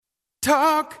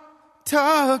Talk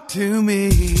to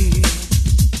me.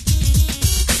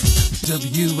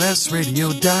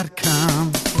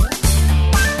 WSRadio.com.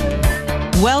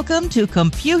 Welcome to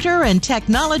Computer and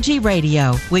Technology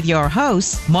Radio with your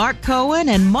hosts, Mark Cohen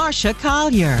and Marcia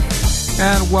Collier.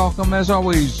 And welcome, as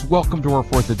always, welcome to our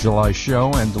 4th of July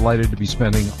show, and delighted to be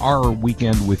spending our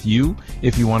weekend with you.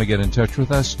 If you want to get in touch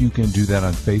with us, you can do that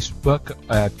on Facebook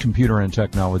at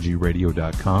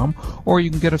computerandtechnologyradio.com, or you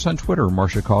can get us on Twitter,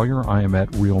 Marcia Collier. I am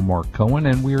at Real Mark Cohen,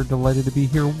 and we are delighted to be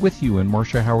here with you. And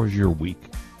Marcia, how was your week?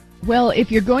 Well,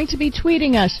 if you're going to be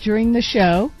tweeting us during the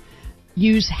show,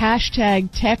 use hashtag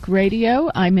TechRadio.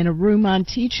 I'm in a room on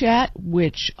TChat,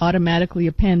 which automatically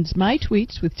appends my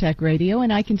tweets with Tech Radio,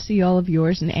 and I can see all of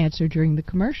yours and answer during the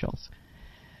commercials.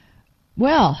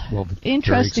 Well,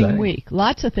 interesting week.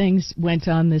 Lots of things went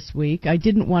on this week. I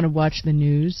didn't want to watch the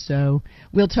news, so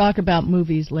we'll talk about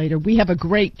movies later. We have a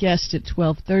great guest at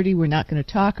 12:30. We're not going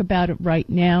to talk about it right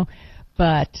now,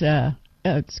 but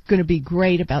it's going to be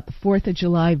great about the 4th of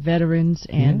July veterans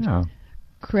and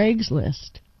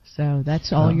Craigslist. So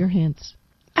that's all your hints.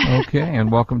 Okay, and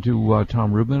welcome to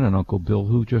Tom Rubin and Uncle Bill,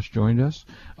 who just joined us.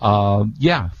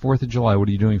 4th of July. What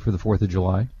are you doing for the 4th of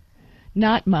July?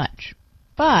 Not much,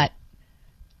 but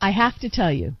I have to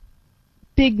tell you,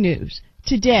 big news.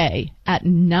 Today at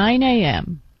 9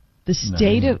 a.m., the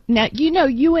state of... Now, you know,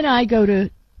 you and I go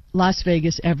to Las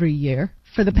Vegas every year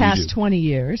for the past 20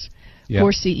 years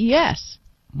for CES.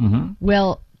 Mm-hmm.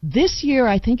 Well, this year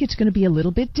I think it's going to be a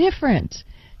little bit different.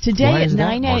 Today at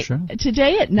 9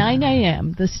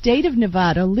 a.m., the state of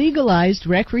Nevada legalized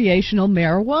recreational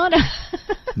marijuana.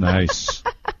 Nice.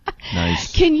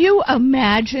 Can you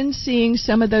imagine seeing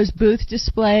some of those booth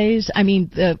displays? I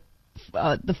mean, the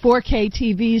 4K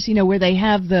TVs, you know, where they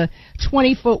have the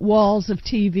 20-foot walls of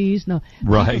TVs. No,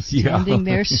 right, standing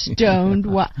there stoned.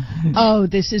 Oh,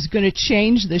 this is going to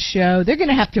change the show. They're going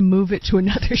to have to move it to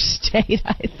another state,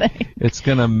 I think. It's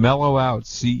going to mellow out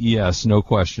CES, no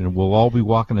question. We'll all be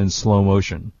walking in slow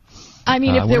motion. I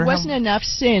mean, if there wasn't enough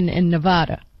sin in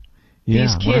Nevada,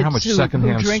 these kids how much who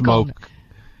drink smoke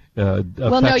well,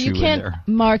 no, you can't,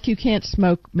 Mark, you can't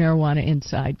smoke marijuana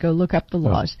inside. Go look up the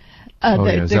laws.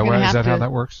 Is that how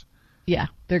that works? Yeah,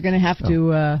 they're going to have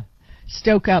to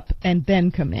stoke up and then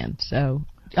come in. So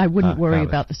I wouldn't worry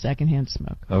about the secondhand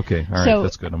smoke. Okay, all right,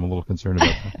 that's good. I'm a little concerned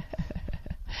about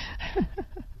that.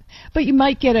 But you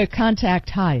might get a contact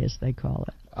high, as they call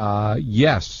it.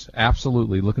 Yes,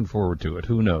 absolutely. Looking forward to it.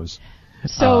 Who knows?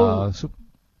 So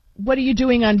what are you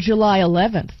doing on July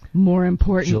 11th, more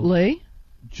importantly?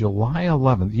 July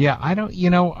 11th. Yeah,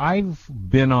 I've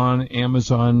been on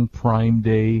Amazon Prime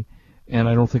Day, and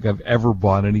I don't think I've ever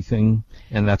bought anything,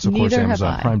 and that's, of course,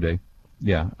 Amazon Prime Day.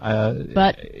 Yeah.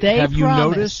 But they have you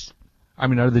noticed, I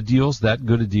mean, are the deals that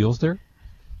good of deals there?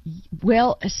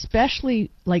 Well,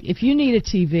 especially, like, if you need a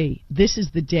TV, this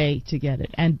is the day to get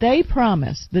it. And they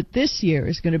promise that this year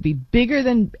is going to be bigger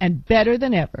than and better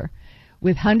than ever,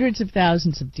 with hundreds of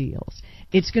thousands of deals.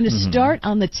 It's going to start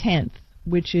on the 10th.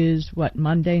 Which is,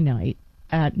 Monday night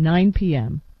at 9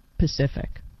 p.m. Pacific.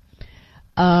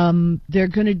 They're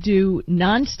going to do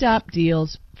nonstop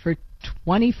deals for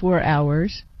 24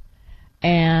 hours,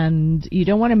 and you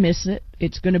don't want to miss it.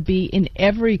 It's going to be in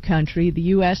every country, the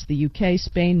U.S., the U.K.,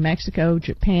 Spain, Mexico,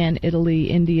 Japan, Italy,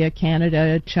 India,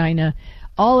 Canada, China.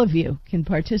 All of you can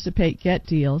participate, get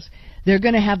deals. They're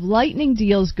going to have lightning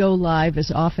deals go live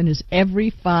as often as every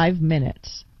 5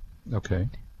 minutes. Okay.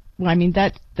 Well, I mean,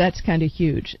 that's kind of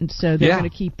huge. And so they're going to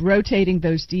keep rotating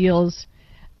those deals.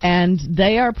 And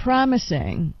they are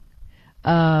promising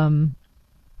 40%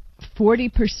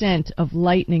 of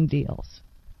lightning deals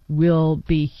will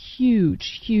be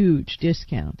huge, huge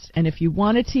discounts. And if you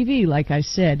want a TV, like I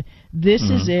said, this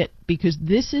is it, because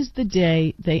this is the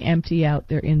day they empty out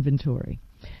their inventory.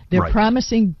 They're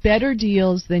promising better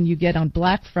deals than you get on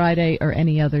Black Friday or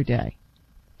any other day.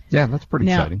 Yeah, that's pretty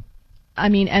exciting. I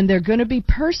mean, and they're going to be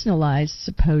personalized,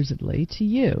 supposedly, to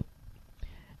you.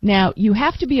 Now, you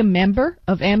have to be a member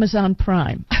of Amazon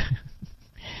Prime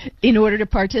in order to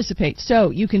participate. So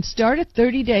you can start a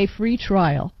 30-day free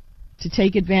trial to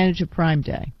take advantage of Prime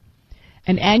Day.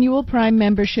 An annual Prime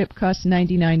membership costs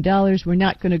 $99. We're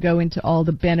not going to go into all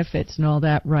the benefits and all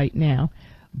that right now.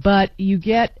 But you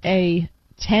get a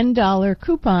 $10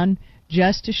 coupon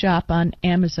just to shop on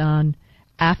Amazon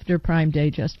after Prime Day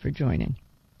just for joining.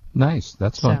 Nice,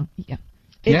 that's fun. So,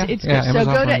 it's good. So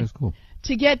go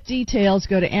to get details,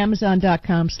 go to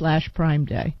Amazon.com/Prime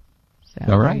Day. So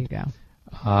all right. There you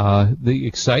go. The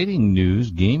exciting news,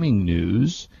 gaming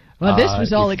news. Well, this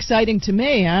was all exciting to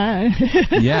me, huh?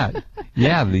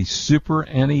 the Super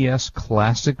NES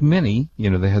Classic Mini. You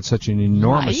know, they had such an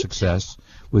enormous success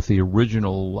with the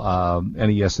original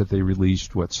NES that they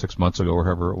released, 6 months ago or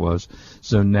however it was.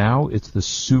 So now it's the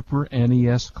Super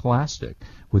NES Classic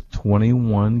with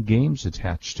 21 games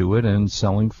attached to it and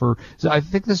selling for, I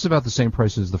think this is about the same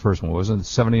price as the first one, wasn't it?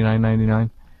 $79.99?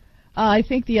 I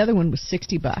think the other one was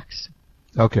 $60.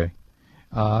 Okay.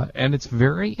 And it's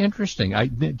very interesting.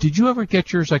 Did you ever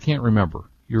get yours? I can't remember.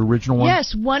 Your original one?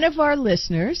 Yes, one of our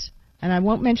listeners, and I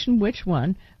won't mention which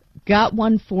one, got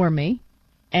one for me,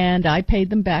 and I paid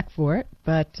them back for it.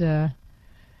 But,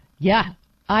 yeah,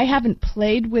 I haven't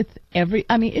played with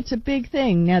it's a big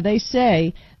thing. Now, they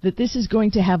say that this is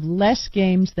going to have less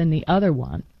games than the other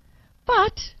one,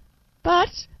 but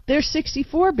they're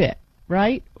 64-bit,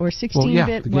 right? Or 16-bit. Well,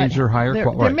 yeah, the games are higher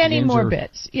quality. There are many more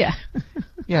bits, yeah.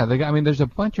 Yeah, there's a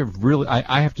bunch of really,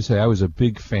 I have to say, I was a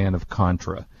big fan of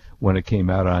Contra when it came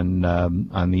out on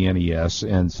the NES,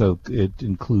 and so it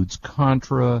includes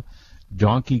Contra,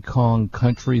 Donkey Kong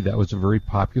Country. That was a very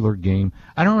popular game.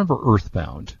 I don't remember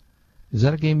Earthbound. Is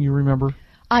that a game you remember?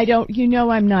 I don't.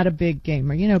 I'm not a big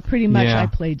gamer. Pretty much I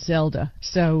played Zelda.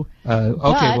 So,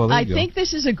 okay, well, I think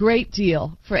this is a great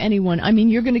deal for anyone. I mean,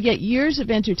 you're going to get years of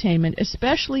entertainment,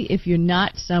 especially if you're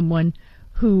not someone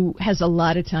who has a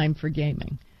lot of time for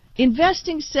gaming.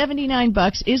 Investing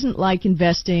 $79 isn't like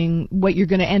investing what you're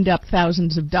going to end up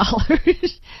thousands of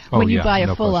dollars when you buy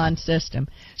a full-on system.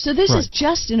 So this is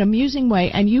just an amusing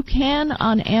way, and you can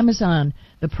on Amazon.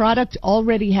 The product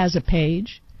already has a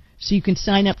page, so you can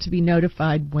sign up to be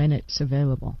notified when it's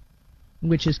available,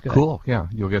 which is good. Cool, yeah.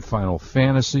 You'll get Final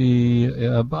Fantasy,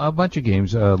 a bunch of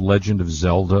games, Legend of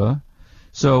Zelda.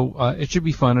 So it should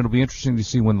be fun. It'll be interesting to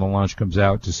see when the launch comes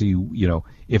out to see,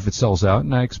 if it sells out,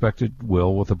 and I expect it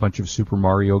will, with a bunch of Super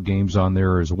Mario games on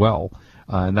there as well.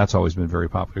 And that's always been very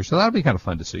popular. So that'll be kind of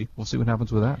fun to see. We'll see what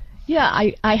happens with that. Yeah,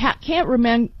 I can't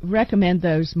recommend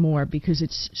those more because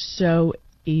it's so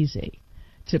easy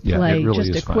to play. It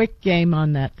really just a fun. Quick game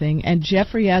on that thing. And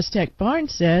Jeffrey Aztec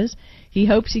Barnes says he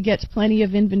hopes he gets plenty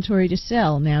of inventory to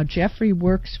sell. Now, Jeffrey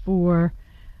works for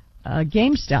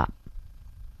GameStop.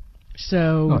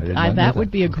 So that would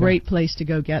be a great place to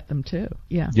go get them, too.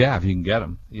 Yeah. Yeah, if you can get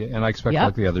them. Yeah, and I expect,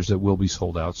 like the others, that will be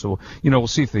sold out. So, we'll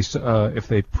see if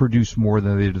they produce more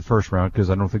than they did the first round,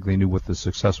 because I don't think they knew what the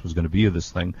success was going to be of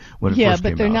this thing when it first came out. Yeah,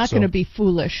 but they're not going to be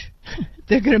foolish.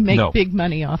 They're going to make big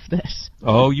money off this.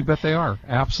 Oh, you bet they are.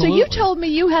 Absolutely. So you told me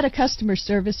you had a customer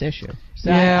service issue.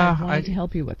 So I wanted to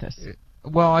help you with this.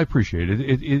 Well, I appreciate it.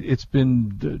 It's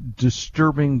been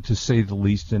disturbing, to say the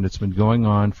least, and it's been going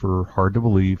on for, hard to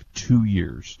believe, 2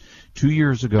 years. 2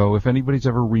 years ago, if anybody's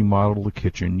ever remodeled a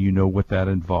kitchen, you know what that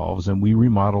involves. And we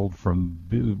remodeled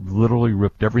literally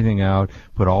ripped everything out,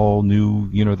 put all new,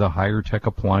 the higher tech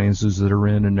appliances that are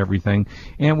in and everything.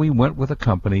 And we went with a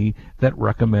company that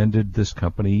recommended this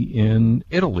company in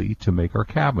Italy to make our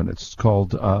cabinets. It's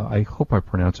called, I hope I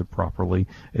pronounce it properly,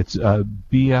 it's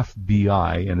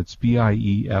BFBI, and it's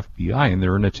BIEFBI, and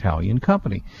they're an Italian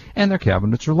company. And their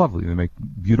cabinets are lovely. They make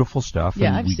beautiful stuff.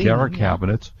 Yeah, and we get our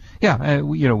cabinets. Yeah,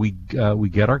 we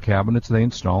get our cabinets, they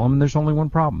install them, and there's only one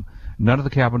problem. None of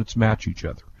the cabinets match each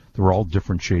other. They're all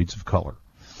different shades of color.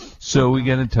 So we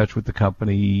get in touch with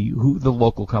the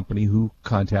local company who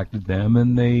contacted them,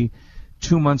 and they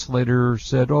 2 months later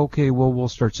said, okay, well, we'll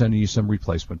start sending you some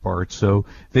replacement parts. So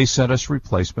they sent us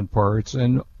replacement parts,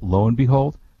 and lo and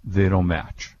behold, they don't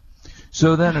match.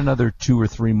 So then another 2 or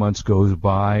 3 months goes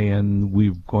by, and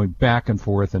we're going back and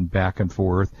forth,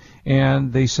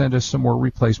 and they send us some more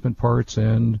replacement parts,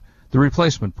 and the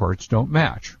replacement parts don't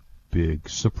match. Big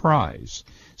surprise.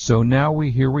 So now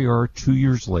here we are 2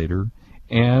 years later,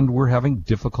 and we're having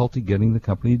difficulty getting the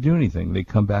company to do anything. They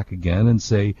come back again and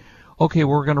say, okay,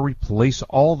 we're going to replace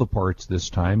all the parts this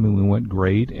time, and we went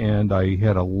great, and I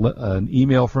had an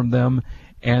email from them,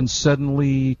 and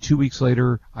suddenly 2 weeks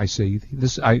later, I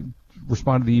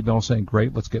respond to the email saying,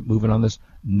 great, let's get moving on this.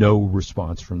 No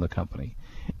response from the company.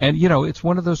 And, it's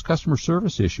one of those customer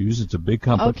service issues. It's a big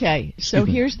company. Okay, so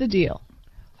here's the deal.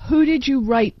 Who did you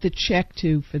write the check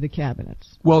to for the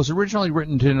cabinets? Well, it was originally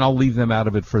written to, and I'll leave them out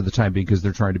of it for the time being because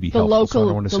they're trying to be helpful. So I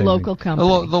don't want to say local company.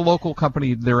 The local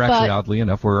company, they're actually, oddly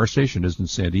enough, where our station is in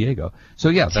San Diego. So,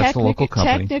 yeah, that's the local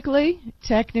company.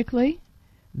 Technically,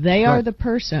 they are the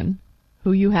person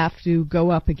who you have to go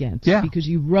up against because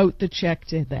you wrote the check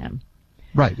to them.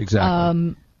 Right,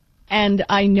 exactly. And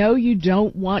I know you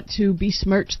don't want to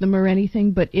besmirch them or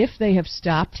anything, but if they have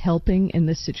stopped helping in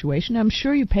this situation, I'm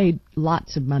sure you paid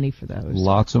lots of money for those.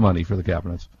 Lots of money for the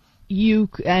cabinets.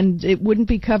 and it wouldn't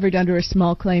be covered under a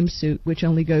small claims suit, which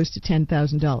only goes to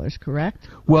 $10,000, correct?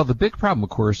 Well, the big problem, of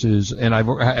course, is, and I've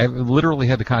literally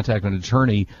had to contact an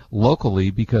attorney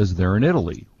locally because they're in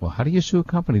Italy. Well, how do you sue a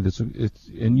company that's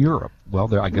in Europe?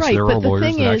 Well, I guess there are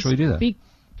lawyers that actually do that.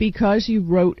 Because you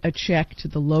wrote a check to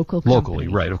the local company. Locally,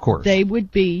 right, of course. They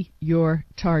would be your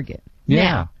target. Yeah.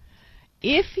 Now,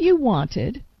 if you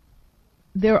wanted,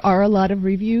 there are a lot of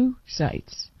review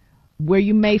sites where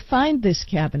you may find this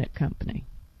cabinet company.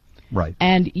 Right.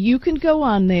 And you can go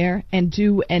on there and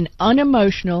do an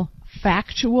unemotional,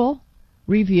 factual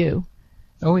review.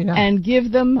 Oh, yeah. And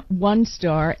give them 1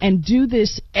 star and do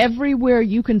this everywhere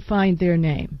you can find their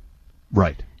name.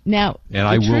 Right. Now, and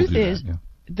I will do that. Yeah.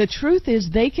 The truth is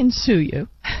they can sue you.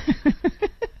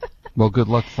 Well, good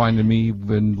luck finding me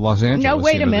in Los Angeles. No,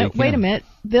 wait a minute.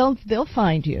 They'll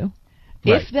find you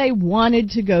if they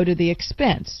wanted to go to the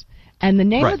expense. And the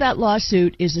name of that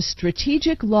lawsuit is a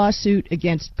strategic lawsuit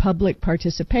against public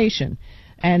participation.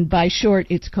 And by short,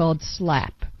 it's called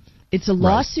SLAPP. It's a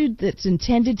lawsuit that's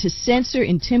intended to censor,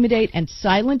 intimidate, and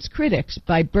silence critics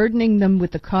by burdening them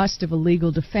with the cost of a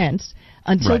legal defense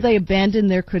until they abandon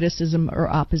their criticism or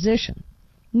opposition.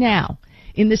 Now,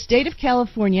 in the state of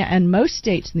California and most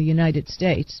states in the United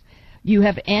States, you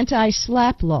have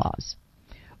anti-SLAPP laws,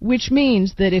 which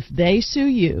means that if they sue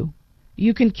you,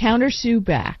 you can countersue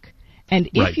back. And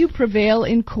if you prevail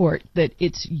in court that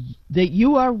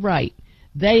you are right,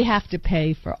 they have to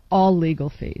pay for all legal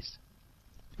fees.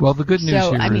 Well, the good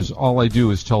news is all I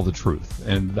do is tell the truth,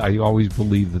 and I always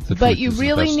believe that the truth is the best defense. But you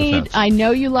really need, I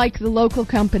know you like the local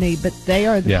company, but they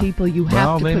are the people you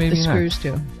have to put the screws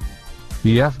to.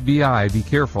 The FBI, be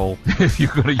careful if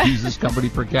you're going to use this company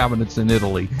for cabinets in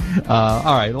Italy.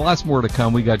 All right, lots more to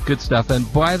come. We got good stuff,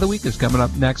 and Buy of the Week is coming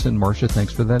up next, and Marcia,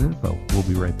 thanks for that info. We'll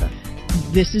be right back.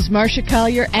 This is Marcia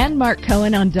Collier and Mark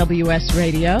Cohen on WS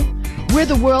Radio. We're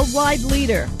the worldwide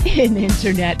leader in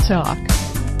Internet talk.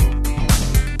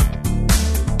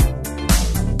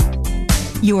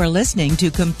 You are listening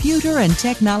to Computer and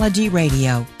Technology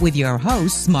Radio with your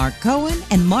hosts Mark Cohen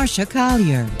and Marcia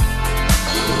Collier.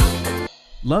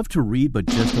 Love to read but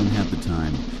just don't have the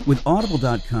time? With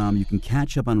Audible.com, you can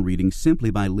catch up on reading simply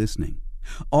by listening.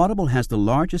 Audible has the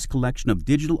largest collection of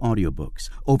digital audiobooks,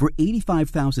 over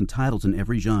 85,000 titles in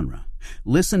every genre.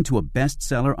 Listen to a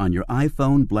bestseller on your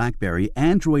iPhone, BlackBerry,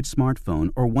 Android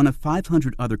smartphone, or one of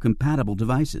 500 other compatible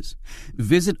devices.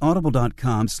 Visit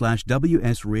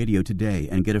audible.com/WS Radio today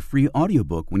and get a free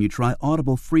audiobook when you try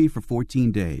Audible free for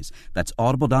 14 days. That's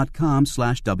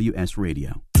audible.com/WS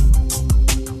Radio.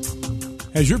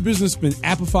 Has your business been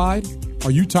appified?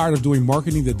 Are you tired of doing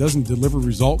marketing that doesn't deliver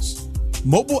results?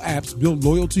 Mobile apps build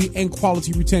loyalty and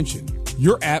quality retention.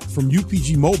 Your app from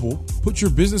UPG Mobile puts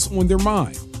your business on their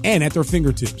mind and at their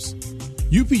fingertips.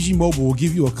 UPG Mobile will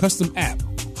give you a custom app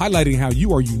highlighting how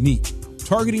you are unique,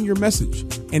 targeting your message,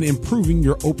 and improving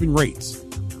your open rates.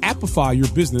 Appify your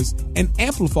business and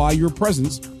amplify your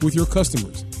presence with your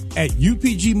customers at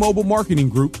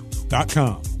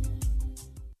upgmobilemarketinggroup.com.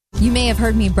 You may have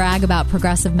heard me brag about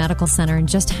Progressive Medical Center and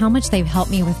just how much they've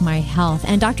helped me with my health.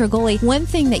 And Dr. Goley, one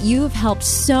thing that you have helped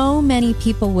so many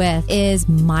people with is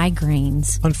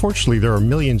migraines. Unfortunately, there are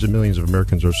millions and millions of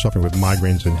Americans who are suffering with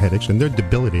migraines and headaches, and they're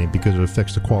debilitating because it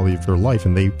affects the quality of their life,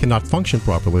 and they cannot function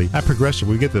properly. At Progressive,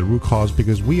 we get the root cause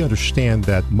because we understand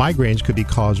that migraines could be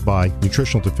caused by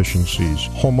nutritional deficiencies,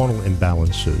 hormonal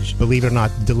imbalances, believe it or not,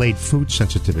 delayed food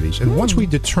sensitivities. And once we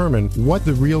determine what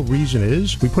the real reason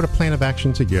is, we put a plan of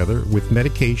action together with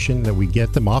medication that we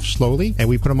get them off slowly, and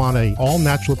we put them on an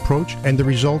all-natural approach, and the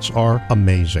results are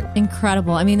amazing.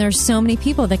 Incredible. I mean, there's so many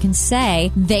people that can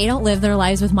say they don't live their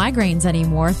lives with migraines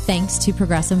anymore thanks to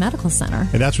Progressive Medical Center.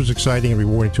 And that's what's exciting and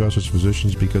rewarding to us as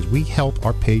physicians, because we help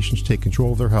our patients take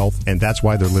control of their health, and that's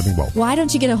why they're living well. Why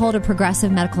don't you get a hold of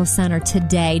Progressive Medical Center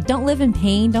today? Don't live in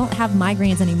pain. Don't have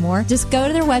migraines anymore. Just go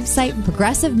to their website,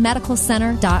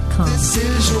 progressivemedicalcenter.com. This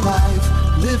is your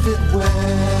life. Live it well.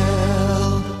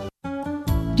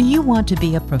 Do you want to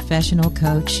be a professional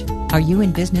coach? Are you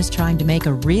in business trying to make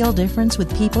a real difference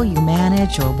with people you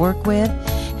manage or work with?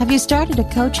 Have you started a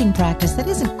coaching practice that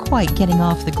isn't quite getting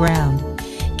off the ground?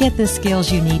 Get the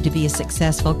skills you need to be a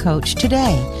successful coach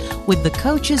today with the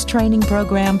Coaches Training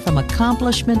Program from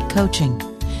Accomplishment Coaching.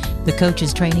 The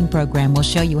Coaches Training Program will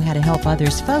show you how to help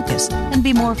others focus and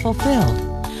be more fulfilled.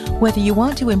 Whether you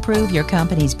want to improve your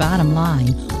company's bottom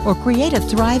line or create a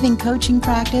thriving coaching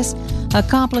practice,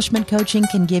 Accomplishment Coaching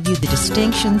can give you the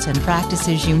distinctions and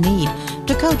practices you need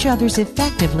to coach others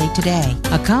effectively today.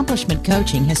 Accomplishment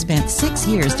Coaching has spent 6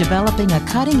 years developing a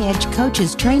cutting-edge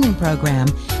coaches training program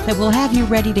that will have you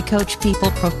ready to coach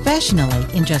people professionally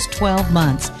in just 12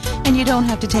 months, and you don't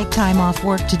have to take time off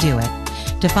work to do it.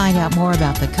 To find out more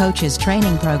about the coaches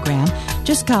training program,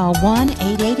 just call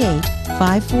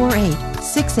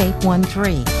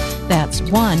 1-888-548-6813. That's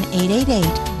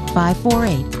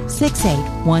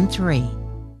 1-888-548-6813.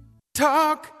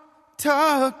 Talk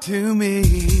to me.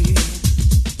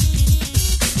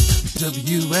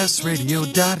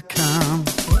 WSRadio.com.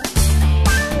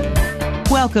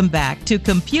 Welcome back to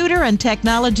Computer and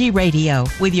Technology Radio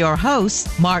with your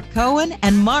hosts, Mark Cohen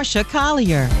and Marcia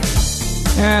Collier.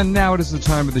 And now it is the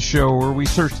time of the show where we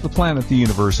search the planet, the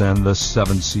universe, and the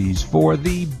 7 seas for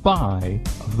the buy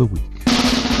of the week.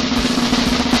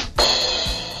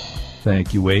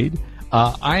 Thank you, Wade.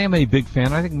 I am a big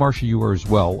fan, I think, Marcia, you are as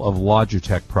well, of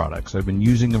Logitech products. I've been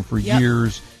using them for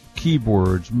years.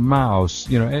 Keyboards, mouse,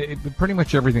 pretty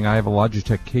much everything. I have a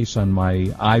Logitech case on my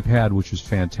iPad, which is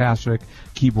fantastic,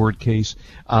 keyboard case.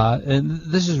 And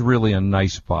this is really a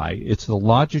nice buy. It's the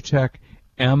Logitech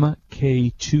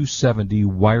MK270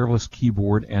 wireless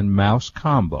keyboard and mouse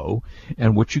combo,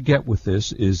 and what you get with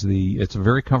this is it's a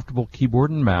very comfortable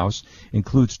keyboard and mouse.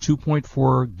 Includes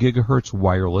 2.4 gigahertz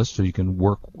wireless, so you can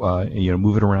work,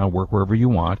 move it around, work wherever you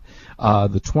want.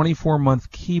 The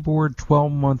 24-month keyboard,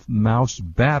 12-month mouse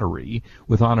battery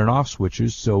with on and off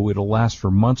switches, so it'll last for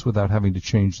months without having to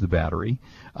change the battery.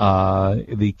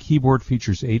 The keyboard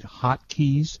features 8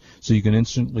 hotkeys, so you can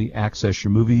instantly access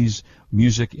your movies,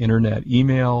 music, internet,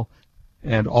 email,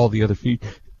 and all the other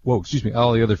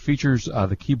all the other features.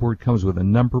 The keyboard comes with a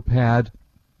number pad,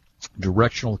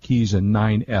 directional keys, and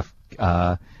 9 F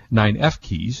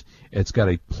keys. It's got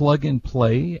a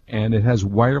plug-and-play, and it has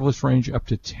wireless range up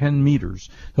to 10 meters.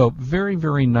 So very,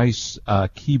 very nice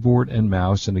keyboard and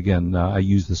mouse. And again, I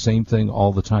use the same thing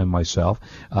all the time myself.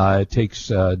 It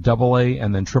takes AA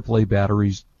and then AAA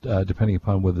batteries, depending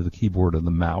upon whether the keyboard or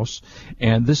the mouse.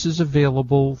 And this is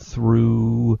available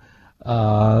through,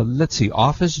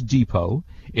 Office Depot.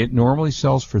 It normally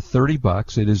sells for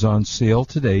 $30. It is on sale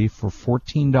today for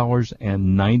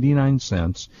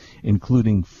 $14.99,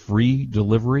 including free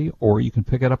delivery, or you can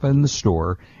pick it up in the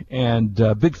store. And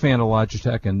big fan of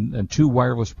Logitech, and 2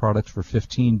 wireless products for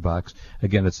 $15.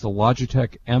 Again, it's the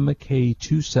Logitech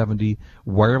MK270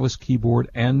 wireless keyboard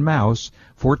and mouse,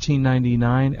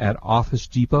 $14.99 at Office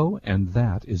Depot, and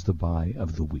that is the buy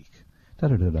of the week.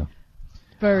 Da-da-da-da.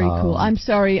 Very cool. I'm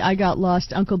sorry I got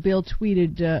lost. Uncle Bill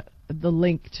tweeted the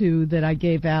link to that I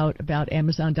gave out about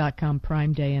Amazon.com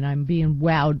Prime Day, and I'm being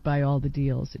wowed by all the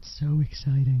deals. It's so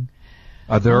exciting.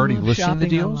 Are they already listing the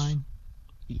deals? Online.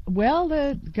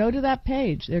 Well, go to that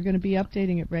page. They're going to be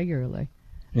updating it regularly.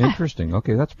 Interesting.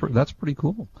 Okay, that's pretty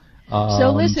cool.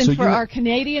 So listen, for our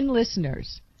Canadian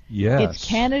listeners, yes, it's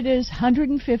Canada's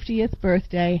 150th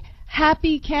birthday.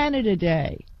 Happy Canada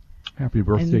Day. Happy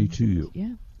birthday to you.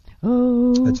 Yeah.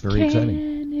 Oh, that's very Canada.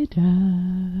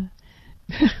 exciting.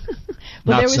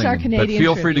 Well, there was singing, our Canadian. But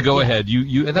feel free to go yeah. ahead.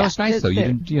 That was nice though. You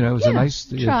didn't. It was a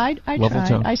nice. I tried.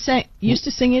 Tone. I used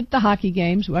to sing at the hockey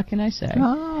games. What can I say?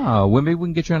 Well, maybe we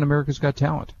can get you on America's Got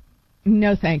Talent.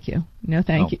 No, thank you. No,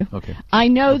 thank you. Okay. I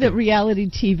know that reality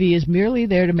TV is merely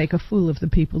there to make a fool of the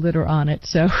people that are on it.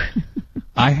 So.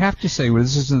 I have to say,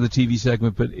 this isn't the TV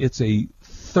segment, but it's a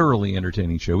thoroughly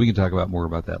entertaining show. We can talk about more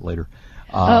about that later.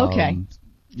 Okay.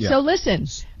 Yeah. So listen.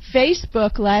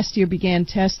 Facebook last year began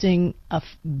testing a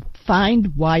Find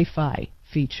Wi-Fi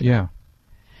feature,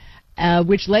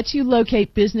 which lets you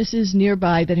locate businesses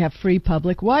nearby that have free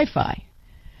public Wi-Fi.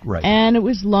 Right. And it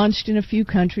was launched in a few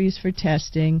countries for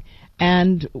testing,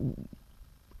 and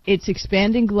it's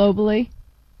expanding globally,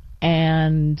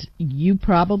 and you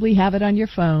probably have it on your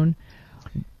phone.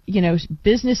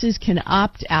 Businesses can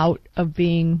opt out of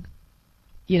being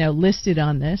listed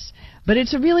on this, but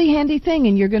it's a really handy thing,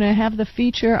 and you're going to have the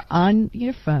feature on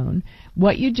your phone.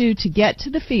 What you do to get to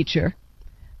the feature,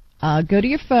 go to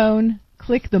your phone,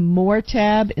 click the More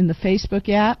tab in the Facebook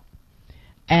app,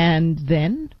 and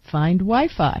then find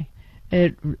Wi-Fi.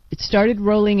 It started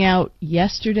rolling out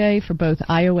yesterday for both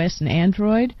iOS and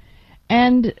Android,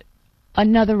 and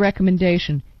another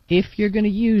recommendation, if you're going to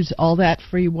use all that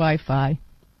free Wi-Fi,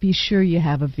 be sure you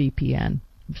have a VPN.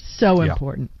 So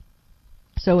important.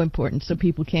 So important, so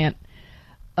people can't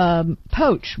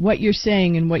poach what you're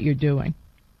saying and what you're doing.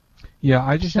 Yeah,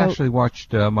 I just actually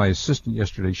watched. My assistant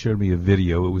yesterday showed me a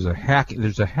video. It was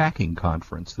there's a hacking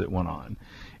conference that went on,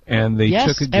 and they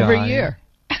took a guy. every year.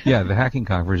 Yeah, the hacking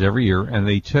conference every year, and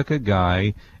they took a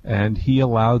guy and he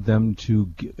allowed them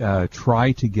to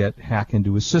try to get hack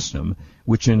into a system,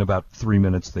 which in about 3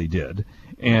 minutes they did.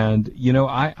 And,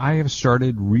 I have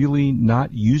started really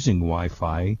not using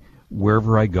Wi-Fi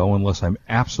wherever I go unless I'm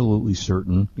absolutely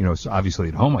certain, it's obviously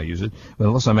at home I use it, but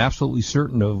unless I'm absolutely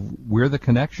certain of where the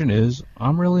connection is,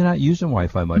 I'm really not using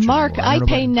Wi-Fi much Mark, anymore. I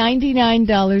pay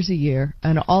 $99 a year,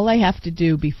 and all I have to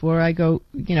do before I go,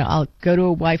 I'll go to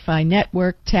a Wi-Fi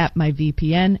network, tap my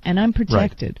VPN, and I'm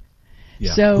protected. Right.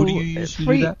 Yeah. So who do you use to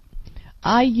do that?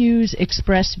 I use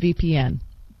ExpressVPN.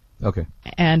 Okay.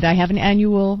 And I have an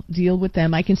annual deal with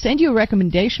them. I can send you a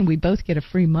recommendation. We both get a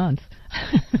free month.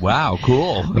 Wow,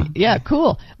 cool. Yeah,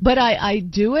 cool. But I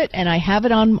do it, and I have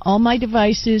it on all my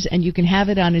devices, and you can have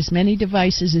it on as many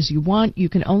devices as you want. You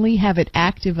can only have it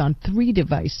active on 3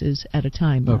 devices at a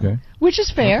time, though, okay. Which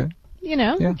is fair.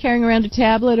 Okay. You're carrying around a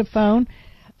tablet, a phone.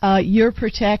 You're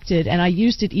protected, and I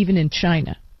used it even in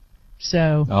China.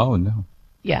 So. Oh, no.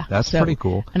 Yeah, that's pretty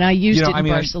cool. And I used it in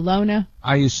Barcelona.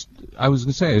 I was going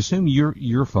to say, I assume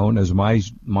your phone, as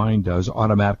mine does,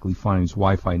 automatically finds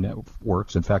Wi-Fi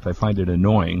networks. In fact, I find it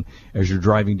annoying as you're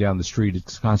driving down the street;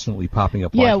 it's constantly popping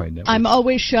up Wi-Fi networks. I'm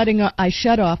always I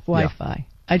shut off Wi-Fi. Yeah.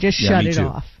 I just shut it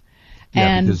off.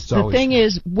 Yeah, and the thing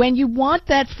is, when you want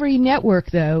that free network,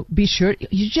 though, be sure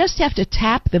you just have to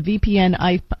tap the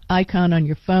VPN icon on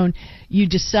your phone. You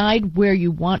decide where you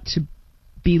want to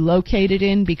be located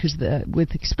in, because with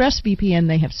ExpressVPN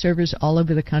they have servers all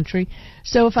over the country.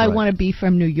 So if I want to be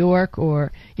from New York,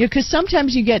 or because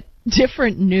sometimes you get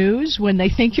different news when they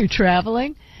think you're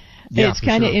traveling. Yeah, it's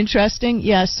kind of interesting.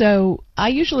 Yeah, so I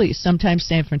usually sometimes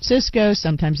San Francisco,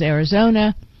 sometimes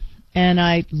Arizona, and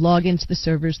I log into the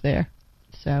servers there.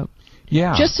 So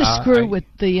just to screw with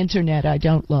the internet, I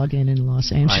don't log in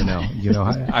Los Angeles. I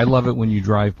know. I love it when you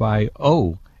drive by.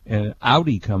 An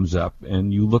Audi comes up,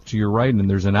 and you look to your right, and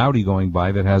there's an Audi going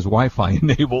by that has Wi-Fi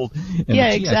enabled. And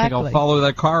exactly. I think I'll follow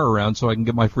that car around so I can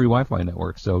get my free Wi-Fi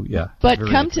network. So, yeah. But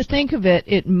come to think of it,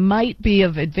 it might be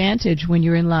of advantage when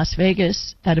you're in Las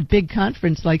Vegas at a big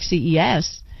conference like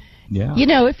CES. Yeah.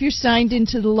 If you're signed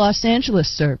into the Los Angeles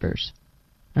servers.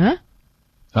 Huh?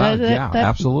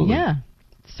 Absolutely. Yeah.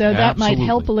 So that might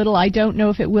help a little. I don't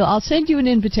know if it will. I'll send you an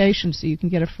invitation so you can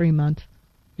get a free month.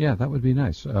 Yeah, that would be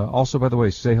nice. Also, by the way,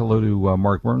 say hello to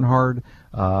Mark Bernhard.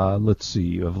 Let's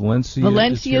see,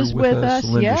 Valencia's is with us.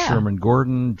 Linda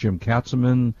Sherman-Gordon, Jim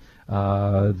Katzeman,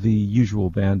 the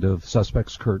usual band of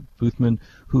suspects, Kurt Boothman,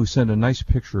 who sent a nice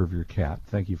picture of your cat.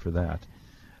 Thank you for that.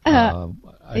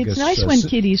 It's nice when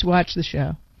kitties watch the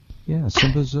show. Yeah,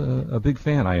 Simba's a big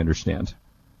fan, I understand.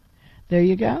 There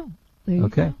you go.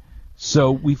 Okay.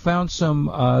 So we found some,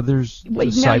 there's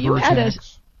cyber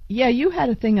attacks. Yeah, you had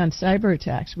a thing on cyber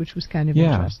attacks, which was kind of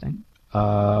interesting.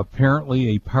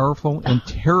 Apparently a powerful and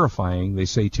terrifying, they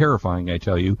say terrifying, I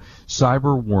tell you,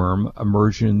 cyber worm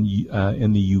emerged in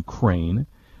the Ukraine,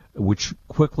 which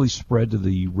quickly spread to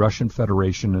the Russian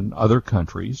Federation and other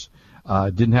countries.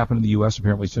 Didn't happen in the U.S.,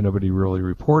 apparently, so nobody really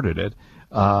reported it.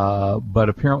 But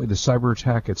apparently the cyber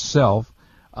attack itself,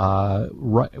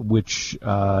 which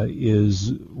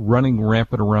is running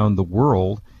rampant around the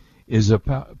world, is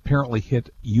apparently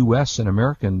hit U.S. and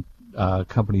American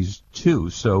companies too.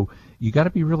 So you got to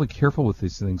be really careful with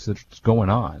these things that's going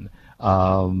on.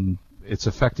 It's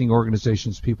affecting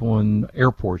organizations, people in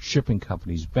airports, shipping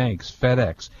companies, banks,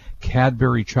 FedEx,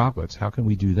 Cadbury chocolates. How can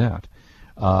we do that?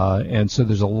 And so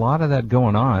there's a lot of that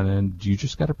going on, and you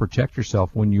just got to protect yourself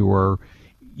when you are,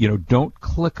 don't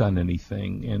click on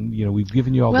anything. And, we've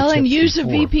given you all the tips and use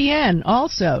before. a VPN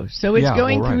also. So it's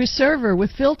going through a server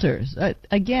with filters.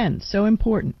 Again, so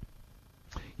important.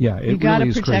 Yeah, it you got to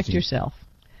really protect crazy. yourself.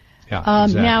 Yeah,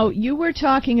 exactly. Now, you were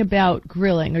talking about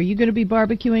grilling. Are you going to be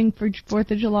barbecuing for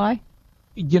 4th of July?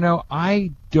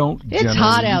 I don't. It's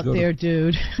hot out there,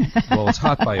 dude. Well, it's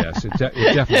hot by us. It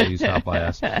definitely is hot by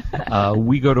us.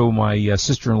 We go to my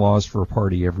sister-in-law's for a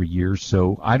party every year,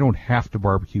 so I don't have to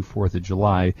barbecue 4th of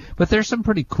July. But there's some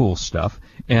pretty cool stuff,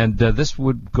 and this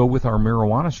would go with our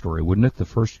marijuana story, wouldn't it? The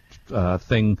first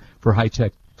thing for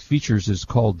high-tech features is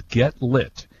called Get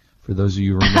Lit, for those of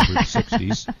you who remember the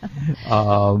 60s.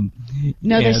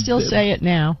 No, they still say it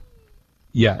now.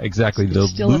 Yeah, exactly. It's the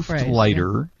still Luft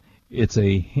lighter. Yeah. It's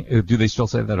do they still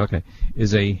say that? Okay.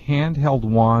 Is a handheld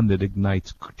wand that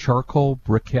ignites charcoal,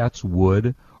 briquettes,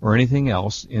 wood, or anything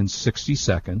else in 60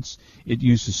 seconds. It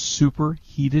uses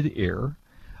superheated air.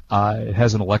 It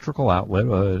has an electrical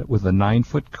outlet with a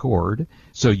 9-foot cord.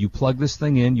 So you plug this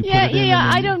thing in, you put it in. Yeah,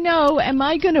 I don't know. Am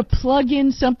I going to plug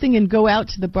in something and go out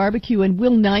to the barbecue, and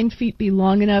will 9 feet be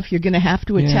long enough? You're going to have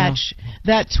to attach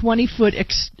that 20-foot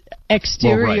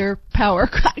exterior power.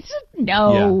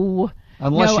 No.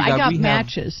 Unless I got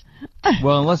matches.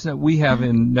 Well, unless we have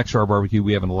next to our barbecue,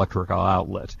 we have an electrical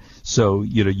outlet. So,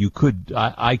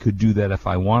 I could do that if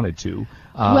I wanted to.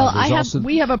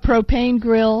 We have a propane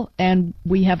grill, and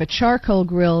we have a charcoal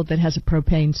grill that has a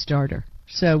propane starter.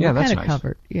 So we're kind of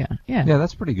covered. Yeah.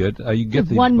 That's pretty good. You get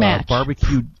the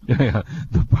barbecue,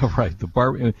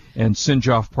 and singe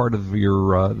off part of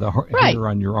your hair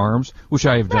on your arms, which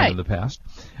I have done in the past.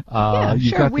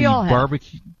 We all have.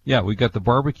 Yeah, we got the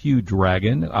Barbecue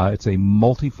Dragon. It's a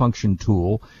multifunction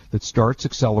tool that starts,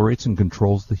 accelerates, and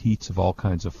controls the heats of all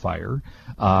kinds of fire.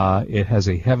 It has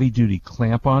a heavy-duty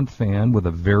clamp-on fan with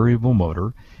a variable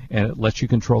motor, and it lets you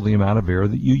control the amount of air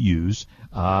that you use.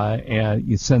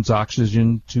 And it sends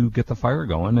oxygen to get the fire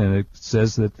going, and it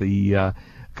says that the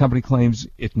company claims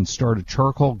it can start a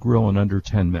charcoal grill in under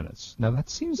 10 minutes. Now, that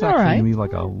seems to me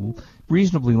like a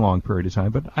reasonably long period of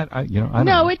time, but I don't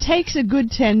know. It takes a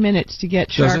good 10 minutes to get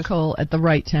charcoal at the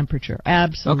right temperature.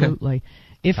 Absolutely. Okay.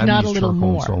 If not a little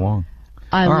more. So long.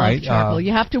 I love charcoal.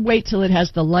 You have to wait till it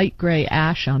has the light gray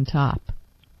ash on top.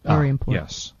 Very important.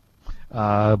 Yes.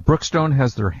 Brookstone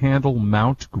has their handle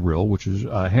mount grill, which is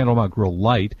handle mount grill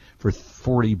light for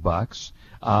 $40.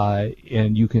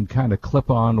 And you can kind of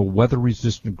clip on a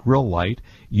weather-resistant grill light.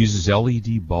 Uses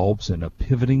LED bulbs and a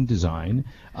pivoting design.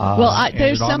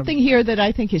 There's something here that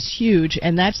I think is huge,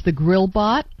 and that's the Grill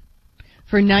Bot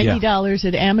for $90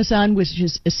 at Amazon, which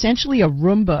is essentially a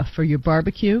Roomba for your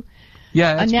barbecue.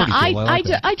 Yeah, that's now pretty cool.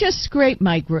 I just scrape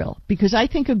my grill because I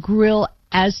think a grill,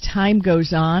 as time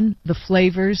goes on, the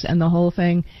flavors and the whole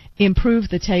thing improve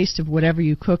the taste of whatever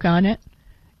you cook on it.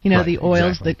 The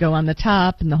oils that go on the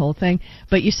top and the whole thing.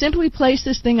 But you simply place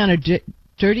this thing on a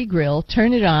dirty grill,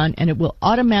 turn it on, and it will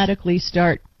automatically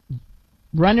start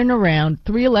running around.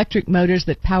 3 electric motors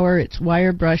that power its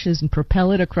wire brushes and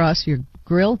propel it across your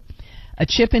grill. A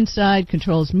chip inside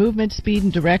controls movement, speed,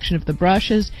 and direction of the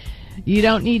brushes. You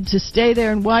don't need to stay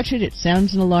there and watch it. It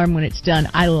sounds an alarm when it's done.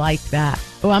 I like that.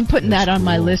 Oh, I'm putting that on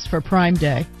my list for Prime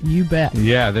Day. You bet.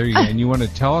 Yeah, there you go. And you want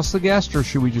to tell us the guest, or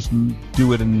should we just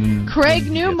do it in... Craig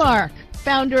Newmark,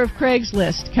 founder of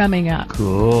Craigslist, coming up.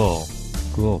 Cool.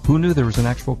 Who knew there was an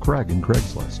actual Craig in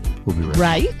Craigslist? We'll be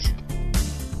right.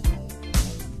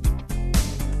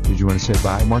 Did you want to say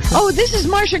bye, Marsha? Oh, this is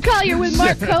Marsha Collier with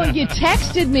Mark Cohen. You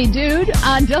texted me, dude,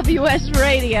 on WS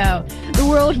Radio, the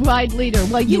worldwide leader.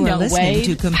 Well, you know, listening Wade.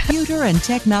 to Computer and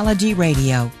Technology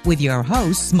Radio with your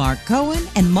hosts, Mark Cohen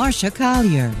and Marsha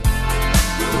Collier.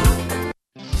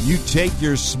 You take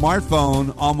your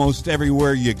smartphone almost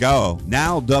everywhere you go.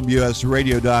 Now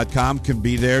WSRadio.com can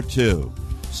be there, too.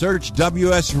 Search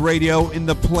WS Radio in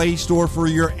the Play Store for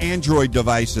your Android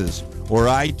devices or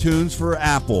iTunes for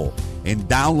Apple, and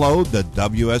download the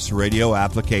WS Radio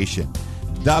application.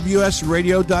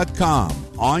 WSRadio.com,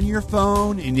 on your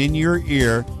phone and in your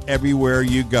ear everywhere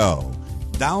you go.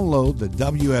 Download the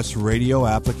WS Radio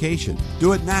application.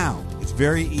 Do it now. It's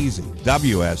very easy.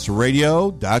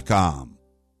 WSRadio.com.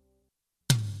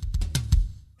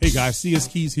 Hey guys, CS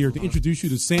Keys here to introduce you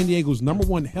to San Diego's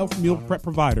 #1 health meal prep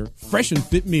provider, Fresh and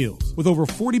Fit Meals. With over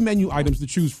 40 menu items to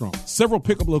choose from, several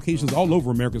pickup locations all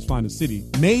over America's finest city,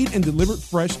 made and delivered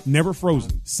fresh, never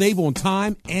frozen. Save on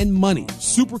time and money.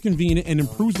 Super convenient and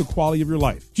improves the quality of your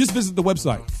life. Just visit the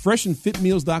website,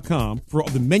 freshandfitmeals.com, for all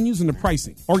the menus and the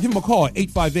pricing. Or give them a call at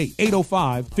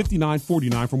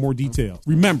 858-805-5949 for more details.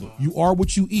 Remember, you are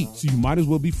what you eat, so you might as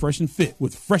well be fresh and fit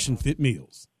with Fresh and Fit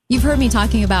Meals. You've heard me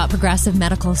talking about Progressive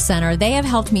Medical Center. They have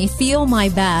helped me feel my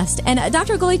best. And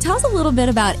Dr. Gully, tell us a little bit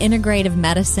about integrative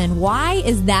medicine. Why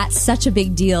is that such a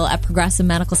big deal at Progressive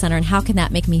Medical Center, and how can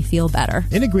that make me feel better?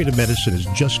 Integrative medicine is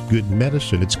just good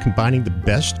medicine. It's combining the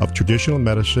best of traditional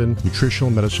medicine,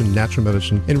 nutritional medicine, natural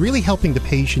medicine, and really helping the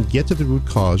patient get to the root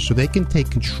cause so they can take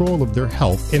control of their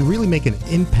health and really make an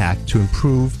impact to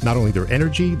improve not only their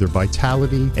energy, their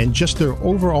vitality, and just their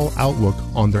overall outlook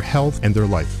on their health and their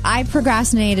life. I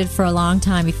procrastinated for a long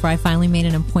time before I finally made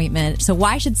an appointment. So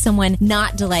why should someone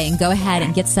not delay and go ahead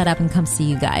and get set up and come see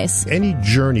you guys? Any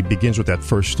journey begins with that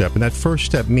first step, and that first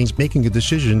step means making a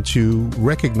decision to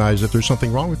recognize that there's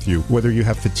something wrong with you. Whether you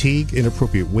have fatigue,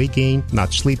 inappropriate weight gain,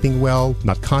 not sleeping well,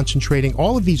 not concentrating,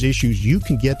 all of these issues, you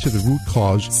can get to the root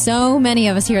cause. So many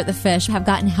of us here at The Fish have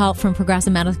gotten help from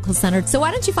Progressive Medical Center. So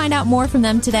why don't you find out more from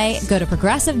them today? Go to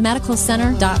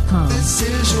progressivemedicalcenter.com. This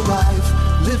is your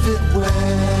life. Live it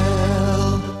well.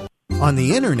 On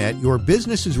the internet, your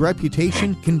business's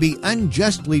reputation can be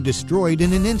unjustly destroyed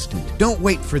in an instant. Don't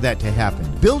wait for that to happen.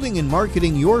 Building and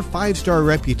marketing your 5-star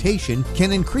reputation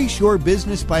can increase your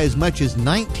business by as much as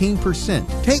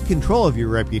 19%. Take control of your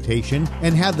reputation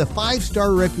and have the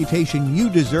 5-star reputation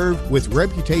you deserve with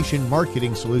Reputation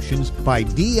Marketing Solutions by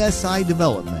DSI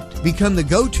Development. Become the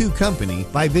go-to company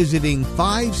by visiting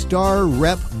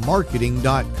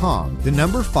 5starrepmarketing.com. The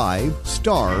number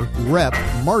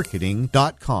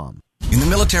 5starrepmarketing.com. In the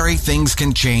military, things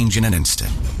can change in an instant.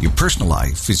 Your personal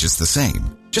life is just the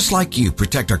same. Just like you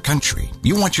protect our country,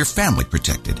 you want your family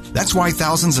protected. That's why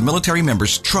thousands of military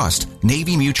members trust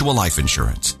Navy Mutual Life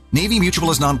Insurance. Navy Mutual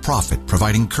is nonprofit,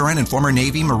 providing current and former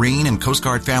Navy, Marine, and Coast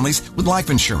Guard families with life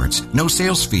insurance, no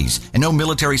sales fees, and no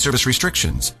military service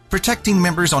restrictions. Protecting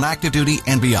members on active duty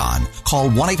and beyond. Call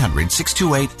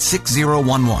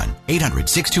 1-800-628-6011.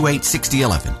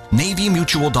 800-628-6011.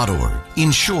 NavyMutual.org.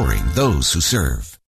 Insuring those who serve.